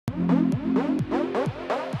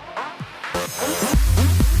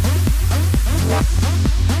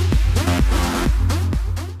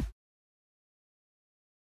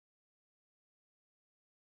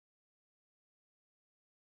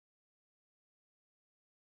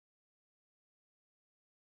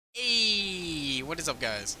Hey, what is up,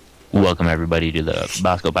 guys? Welcome everybody to the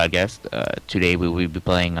Bosco podcast. Today we will be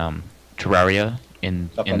playing Terraria in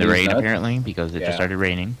Stuff in on the these rain nuts? apparently because it just Yeah. started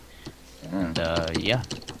raining. Mm. And yeah,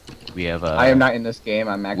 we have I am not in this game.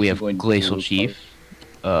 I'm actually we have going Glacial to Chief,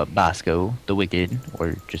 Bosco the Wicked,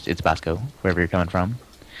 or just it's Bosco, wherever you're coming from.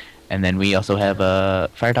 And then we also have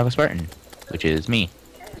Fire Taco Spartan, which is me.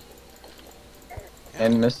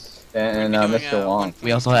 and Mr. Wong.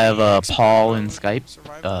 We also have Paul in Skype,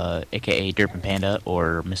 Survival. aka Derpin Panda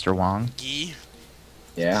or Mr. Wong. Gee,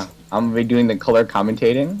 Yeah, I'm gonna be doing the color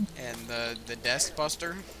commentating. and the Desk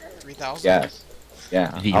Buster 3000. Yes.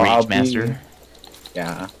 Yeah. The I'll Rage be- Master.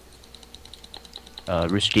 Yeah.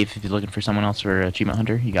 Rooster Chief, if you're looking for someone else for Achievement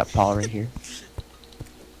Hunter, you got Paul right here.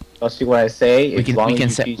 I'll see what I say. We can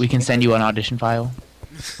we can send you an audition file.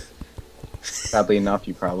 Sadly enough,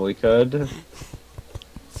 you probably could.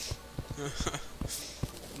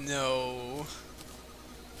 No.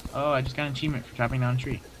 Oh, I just got an achievement for chopping down a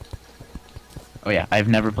tree. Oh yeah, I've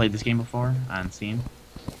never played this game before on Steam.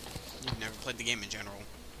 You've never played the game in general.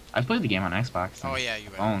 I've played the game on Xbox. Oh yeah, you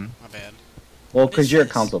have. Phone. My bad. Well, What is because you're a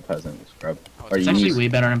this? console peasant, scrub. Oh, Or It's you actually use- way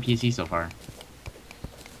better on PC so far.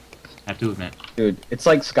 I have to admit. Dude, it's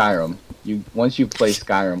like Skyrim. Once you play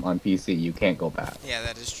Skyrim on PC, you can't go back. Yeah,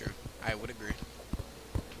 that is true. I would agree.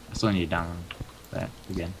 I still need to download that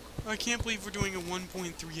again. I can't believe we're doing a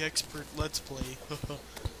 1.3 expert Let's Play.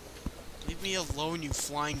 Leave me alone, you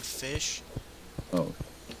flying fish. Oh.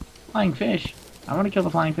 Flying fish. I want to kill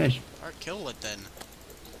the flying fish. Alright, kill it then.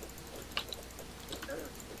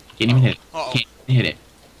 Can't even hit it. Uh-oh. Can't even hit it.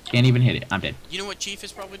 Can't even hit it. I'm dead. You know what Chief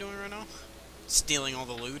is probably doing right now? Stealing all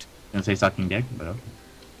the loot. Gonna say sucking dick, but okay.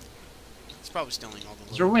 He's probably stealing all the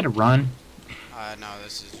loot. Is there a way to run? No,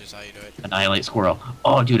 this is just how you do it. Annihilate squirrel.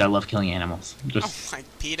 Oh, dude, I love killing animals. Oh Just my,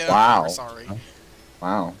 PETA. Wow. We're sorry.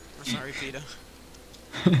 Wow. We're sorry, PETA.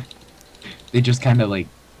 they just kind of like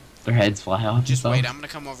their heads fly off. Just and wait, stuff. I'm gonna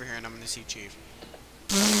come over here and I'm gonna see Chief.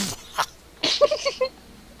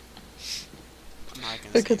 I'm not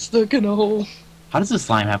gonna I see got stuck in a hole. How does this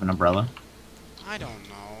slime have an umbrella? him. I don't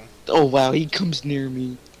know. Oh wow, he comes near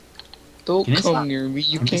me. Don't Can it come stop? near me.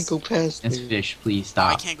 You I'm can't just- go past This there. fish, please Oh,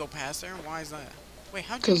 I stop. can't go past there? Why is that? Wait,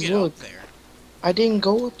 how'd you 'Cause get look. up there? I didn't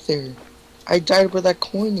go up there. I died where that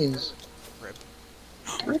coin is.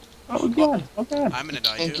 Oh god, oh god. I'm gonna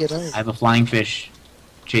die Can't too. get I out. have a flying fish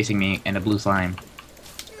chasing me and a blue slime.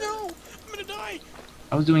 No! I'm gonna die!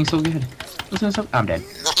 I was doing so good. I'm dead.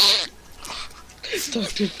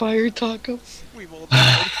 Dr. Fire Taco. We've all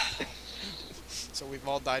died. So we've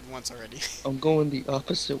all died once already. I'm going the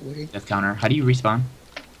opposite way. Death counter. How do you respawn?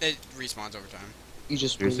 It respawns over time. You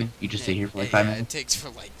just Seriously? wait. You just stay here for like Yeah, 5 it minutes? takes for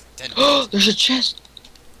like 10 Oh, minutes. there's a chest.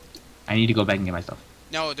 I need to go back and get my stuff.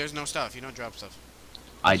 No, there's no stuff. You don't drop stuff.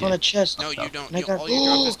 I It's on a did. chest. No, you stuff. don't. And I You, got. all you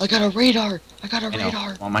drop Oh, is I got a radar. I got a I know.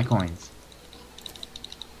 radar. All my coins.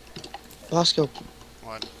 Bosco,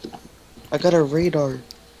 What? I got a radar.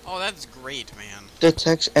 Oh, that's great, man.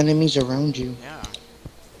 Detects enemies around you. Yeah.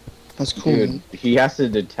 That's cool. Dude, he has to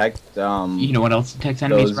detect, You know what else detects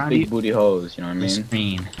enemies those around big you? booty hoes, you know what I The mean?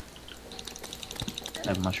 screen. I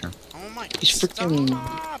have a mushroom. Oh my. He's freaking-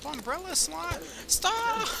 Stop! Umbrella slime!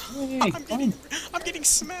 Stop! Hey, I'm getting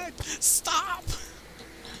smacked! Stop!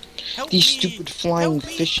 Help These me! stupid flying Help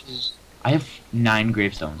me! fishes. I have 9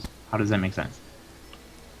 gravestones. How does that make sense?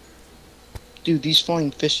 Dude, these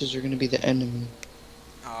flying fishes are gonna be the enemy.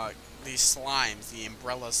 These slimes, the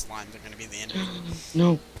umbrella slimes, are gonna be the enemy.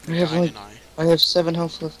 No, I have I like, deny. I have 7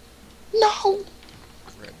 health left. No!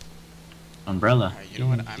 Rip. Umbrella. Alright, you know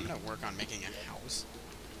what? I'm gonna work on making a house.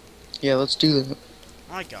 Yeah, let's do that.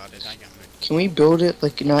 I got it. I got it. Can we build it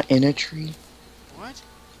like not in a tree? What?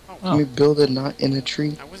 Oh, Oh. Can we build it not in a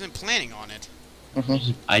tree? I wasn't planning on it.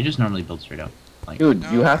 I just normally build straight up. Like, Dude,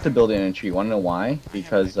 No. you have to build it in a tree. Wanna know why?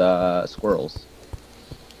 Because, squirrels.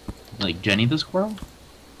 like Jenny the squirrel?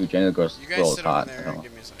 Dude, Jenny the girl You guys squirrel is sit over hot. there and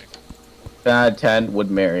give me a sec. 10 out of 10 would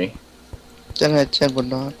marry. Then at 10 would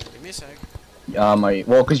not. Give me a sec.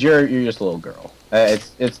 Well, cause you're just a little girl. That's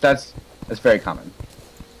very common.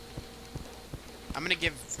 I'm gonna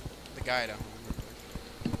give the guide a home.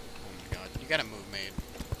 Oh my god. You got a move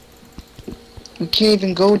made. We can't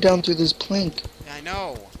even go down through this plank. Yeah, I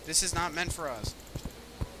know. This is not meant for us.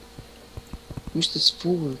 Who's this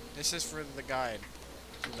for? This is for the guide.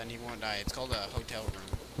 So then he won't die. It's called a hotel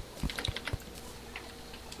room.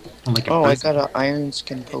 I'm like a Oh, I person. got an iron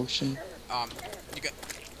skin potion. You got...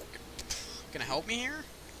 Gonna help me here?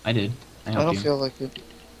 I did. I I helped don't you. feel like it.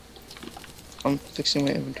 I'm fixing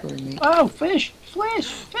my inventory, mate. Oh, fish!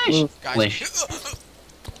 Fish! Move. Guys. Flesh.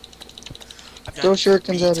 I've Throw died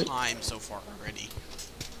shurikens 3 at it. times so far already.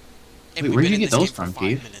 And Wait, we've where'd been you in get this those game for from, 5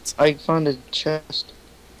 Chief? minutes. I found a chest.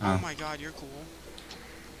 Oh Oh. my god, you're cool.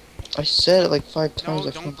 I said it like 5 times. No,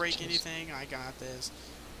 I don't found a break chest. anything. I got this.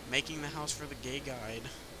 Making the house for the gay guide.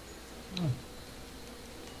 Oh.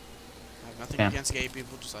 I have nothing Yeah. against gay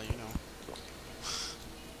people, just let you know.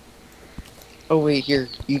 Oh wait, here.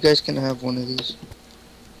 You guys can have one of these.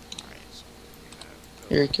 Alright. So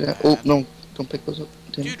Here, can I? Oh no, don't pick those up.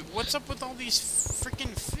 Damn. dude, what's up with all these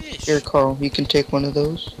freaking fish? Here, Carl, you can take one of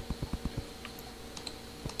those.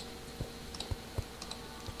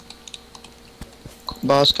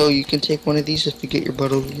 Bosco, you can take one of these if you get your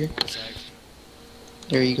butt over here. Sec.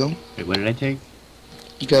 There you go. Wait, what did I take?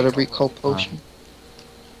 You got a Recall recall potion.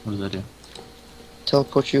 What does that do?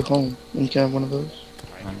 Teleport you home. And you can have one of those.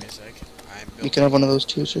 Alright, give me a sec. I'm You building. can have one of those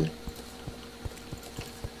too, sir. You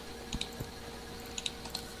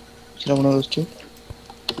can have one of those too.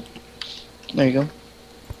 There you go.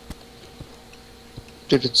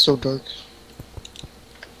 Dude, it's so dark.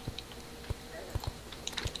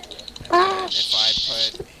 If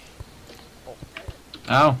I put...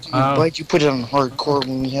 Oh, Dude, oh. why'd you put it on hardcore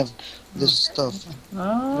when we have this stuff? You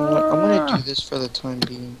know what? I'm gonna do this for the time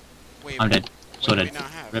being. Wait, I'm dead. what So do we dead.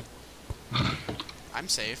 not have? Rip. I'm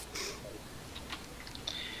safe.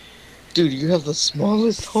 Dude, you have the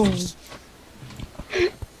smallest home.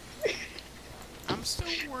 I'm still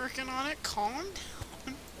working on it. Calm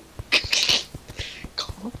down.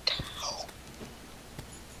 Calm down.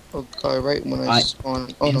 Oh god, right when I I- spawn.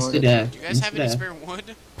 Oh no, Insta-death. Do you guys have any Insta-death. spare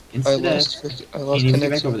wood? I Insta-death. lost Can you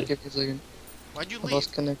get back connection. over there? Give me a second. Why'd you I leave?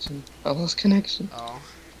 lost connection. I lost connection. Oh.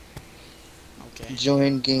 Okay.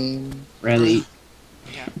 Join game. Really?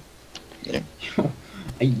 Yeah.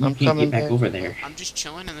 You I'm can't coming get back back. over there. I'm just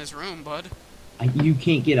chilling in this room, bud. You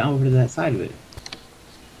can't get over to that side of it.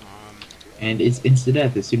 Um, And it's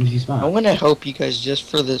insta-death as soon as you I spawn. want to help you guys just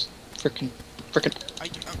for this frickin'.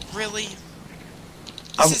 really?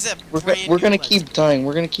 Um, This is a We're brand gonna new keep dying.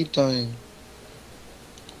 We're gonna keep dying.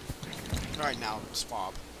 Alright, now,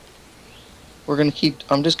 swap. We're gonna keep.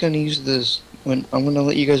 I'm just gonna use this when I'm gonna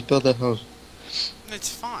let you guys build that house. It's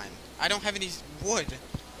fine. I don't have any wood.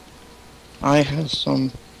 I have some.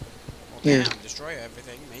 Well, Here. damn, destroy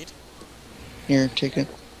everything, mate. Here, take it.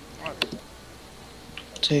 What?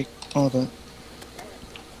 Take all that.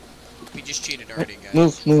 We just cheated already, guys.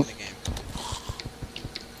 Move, move. In the game.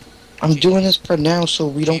 I'm Cheating. doing this for now so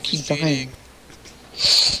we don't Chief is keep dying.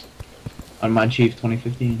 cheating. On my Chief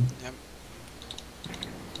 2015.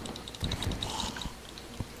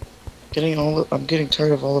 I'm getting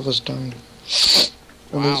tired of all of us dying.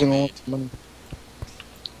 We're Wow, losing all mate. of the money.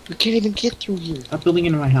 We can't even get through here. Stop building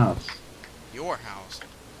into my house. Your house.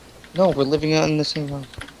 No, we're living out in the same house.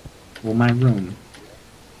 Well, my room.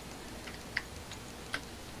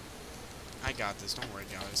 I got this, don't worry,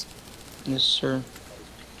 guys. Yes, sir.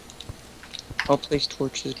 I'll place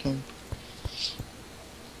torches now.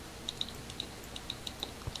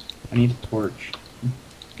 I need a torch.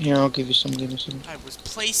 Here, I'll give you some. Give me some. I was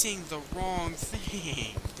placing the wrong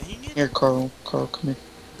thing. Dang it. Here, Carl. Carl, come here.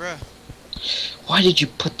 Bruh. Why did you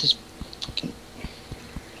put this fucking...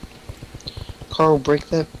 Carl, break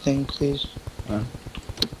that thing, please.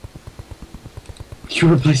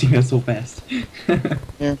 You're replacing us so fast.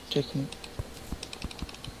 Here, take it.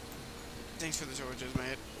 Thanks for the torches,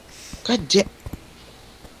 mate. God damn...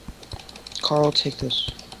 Carl, take this.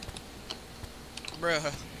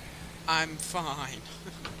 Bruh. I'm fine.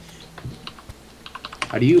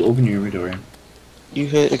 How do you open your inventory? You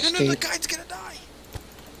hit No, the escape. guy's gonna die.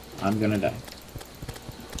 I'm gonna die.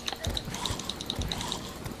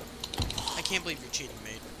 I can't believe you're cheating,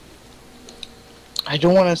 mate. I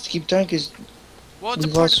don't want us to keep dying because... Well, it's a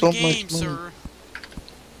We part lost of so the much game, money. sir.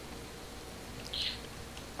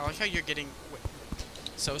 I like how you're getting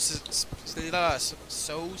so specific.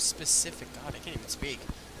 God, I can't even speak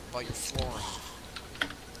about your flooring.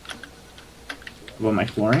 About my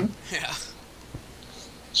flooring? Yeah.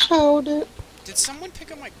 Showed it. Did someone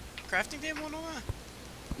pick up my crafting table and all that?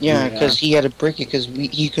 Yeah, Yeah. because he had to break it because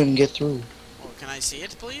he couldn't get through. Oh, can I see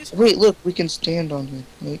it, please? Wait, look, we can stand on it.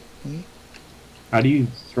 Wait, wait. How do you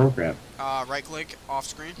throw crap? Right click, off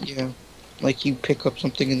screen. Yeah. Like you pick up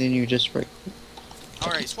something and then you just right.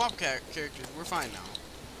 Alright, swap characters. We're fine now.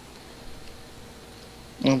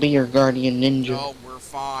 I'll be your guardian ninja. No, we're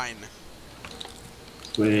fine.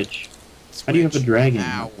 Switch. How do you have a Switch. dragon?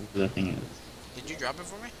 Ow. Whatever that thing is. Did you drop it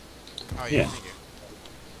for me? Oh, Yeah. thank you.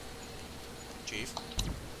 Chief.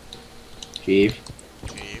 Chief.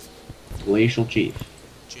 Chief. Glacial Chief.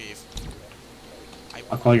 Chief.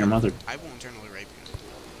 I'll call your mother. I will internally rape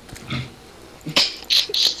you.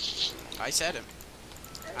 I said it.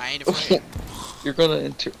 I ain't afraid. You're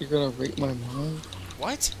gonna rape my mom?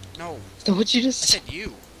 What? No. Is that what you I just said? said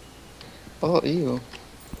you. Oh, ew.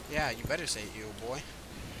 Yeah, you better say you, boy.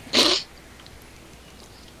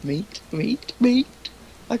 Mate, mate, mate.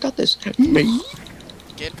 I got this. Mate.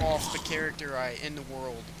 Get off the character in the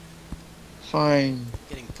world. Fine.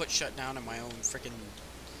 Getting put shut down in my own freaking.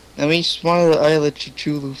 Let me smile at Isla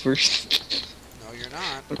Chichulu first. No, you're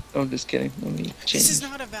not. I'm just kidding. Let me change. This is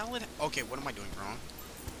not a valid. Okay, what am I doing wrong?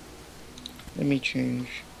 Let me change.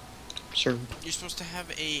 Sir. You're supposed to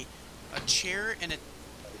have a chair and a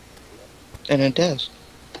And a desk.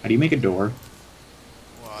 How do you make a door?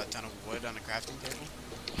 a ton of wood on a crafting table.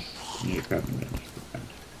 You need a crafting bench.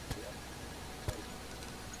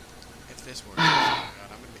 If this works, oh my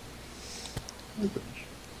god, I'm gonna be.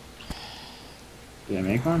 Did I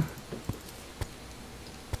make one?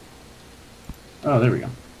 Oh, there we go.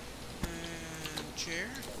 And chair.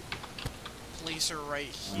 Place her right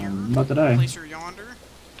here. About to die. Place her yonder.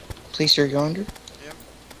 Place her yonder. Yep.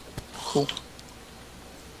 Cool.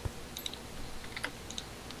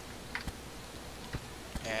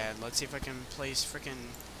 And let's see if I can place frickin'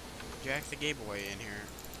 Jack the Gay Boy in here.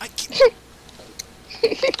 I can't.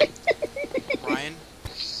 Ryan.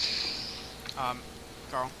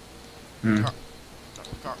 Carl. Hmm.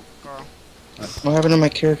 Carl. What happened to my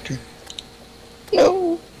character?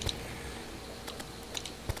 No.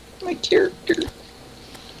 My character. Did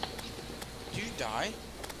you die?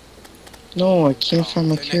 No, I can't find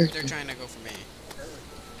my they're character. They're trying to go for me.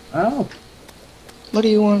 Oh. What do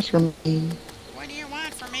you want from me? What do you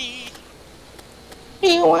want from me? What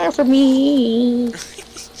do you want from me?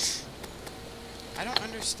 I don't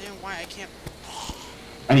understand why I can't.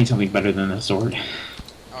 I need something better than a sword.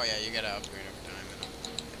 Oh yeah, you gotta upgrade over time.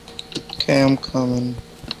 Okay, I'm coming.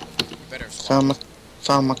 You better swap.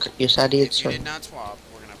 Found my. Yes, I did, If sir. you did not swap,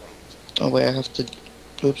 we're gonna have problems. Oh wait, I have to.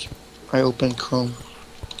 Oops. I opened Chrome.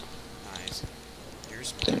 Nice.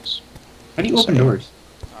 Here's Thanks. How do you open doors?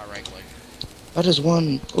 right click. How does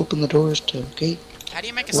one open the doors to gate? How do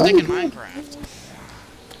you make a stick in Minecraft?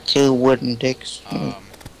 2 wooden dicks.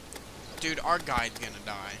 Dude, our guide's gonna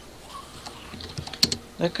die.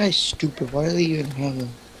 That guy's stupid. Why do they even have him?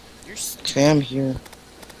 You're Okay, I'm here.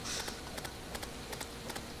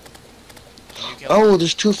 Can you kill Oh, them?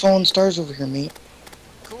 there's 2 fallen stars over here, mate.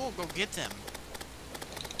 Cool, go get them.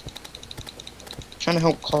 Trying to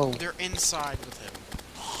help Carl. They're inside with him.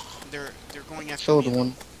 They're going after Killed me.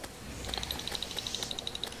 one.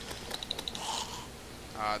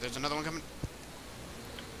 There's another one coming.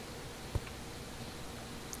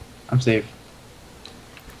 I'm safe.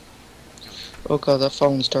 Oh god, that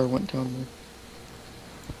fallen star went down there.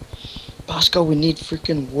 Bosco, we need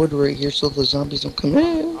freaking wood right here so the zombies don't come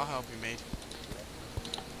in. I'll help you, mate.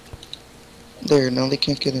 There, now they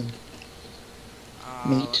can't get in.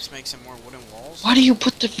 Mate. Let's make some more wooden walls. Why do you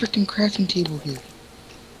put the freaking crafting table here?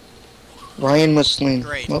 Ryan was slain.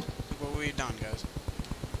 Great. Well, Look what we've done, guys.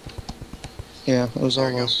 yeah, it was There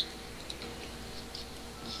all we go. us.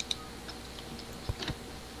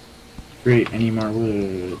 Great, I need more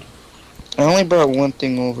wood. I only brought one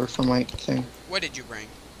thing over for my thing. What did you bring?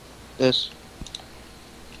 This.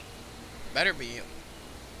 Better be.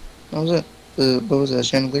 That was it. What was that,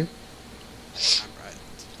 chandelier? I'm right.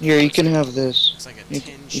 Here, you can have this. It's like a You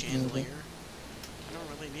tin can have chandelier. that. I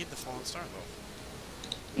don't really need the fallen star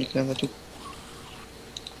though. You can have that too. You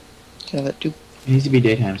can have that too. It needs to be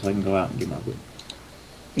daytime so I can go out and get more wood.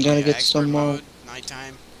 You gotta Yeah, get expert some more. mode,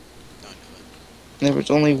 nighttime. Don't do it. There was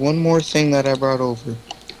only one more thing that I brought over.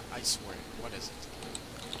 I swear. What is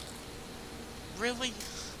it? Really?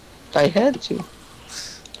 I had to.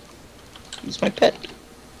 He's my pet.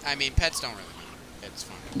 I mean, pets don't really matter. It's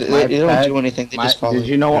fine. They don't do anything. They just follow. Did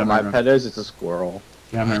you know Yeah, what my my pet is? It's a squirrel.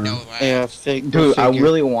 Get out of my I know room. that. Yeah, fig. Dude, I figure.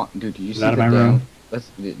 really want. Dude, do you see Get out the of my room. damn?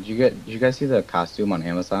 Did you guys see the costume on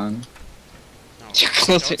Amazon? No,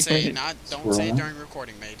 Close don't it, say right. don't say it Squirrel. during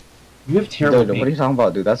recording, mate. You have terrible Dude, what are you talking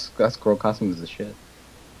about, dude? That squirrel costume is the shit.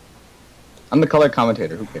 I'm the color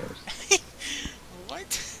commentator. Who cares?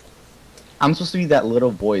 What? I'm supposed to be that little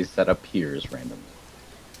voice that appears randomly.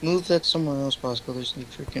 Move that somewhere else, Bosco. There's like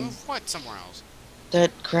freaking Move what somewhere else?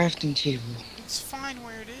 that crafting table. It's fine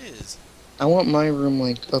where it is. I want my room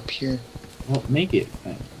like up here. Well, make it.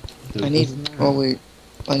 I need. Oh wait,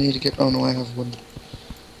 I need to get. Oh no, I have one.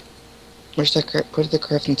 Where's that put the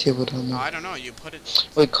crafting table down there. I don't know. You put it.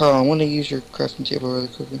 Wait, Carl, I want to use your crafting table really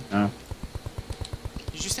quickly. No.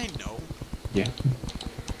 Did you say no? Yeah.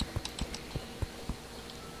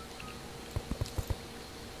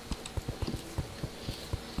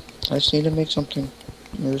 I just need to make something.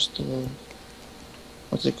 There's the.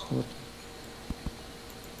 What's it called?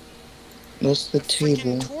 That's the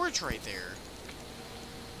table. Freaking torch right there.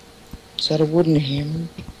 Is that a wooden hammer?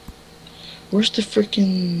 Where's the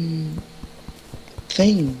freaking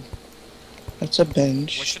thing? That's a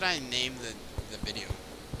bench. What should I name the video?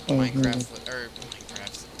 Oh, Minecraft with, or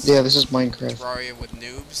Minecraft. Yeah, this is Minecraft. Terraria with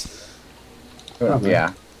noobs. Okay.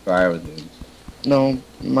 Yeah. Sorry, I was doing. No,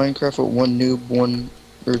 Minecraft with one noob, one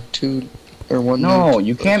or two or one. No, noob.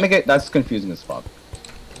 you can't make it. That's confusing as fuck.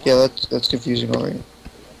 Yeah, that's confusing. Alright.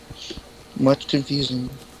 Much confusing.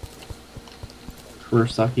 We're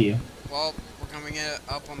sucky. Well, we're coming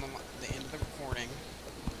up on the end of the recording.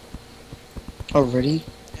 Already?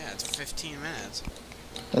 Yeah, it's 15 minutes.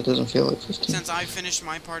 That doesn't feel like 15. Since I finished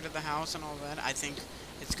my part of the house and all that, I think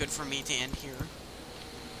it's good for me to end here.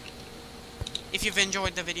 If you've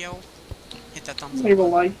enjoyed the video, hit that thumbs Leave a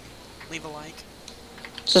up. like. Leave a like.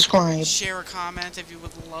 Subscribe. Share a comment if you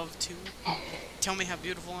would love to. Tell me how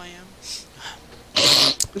beautiful I am.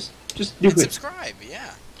 Just do And it. subscribe,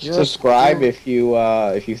 yeah. Just Subscribe if you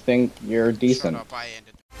think you're Shut decent. up, I ended.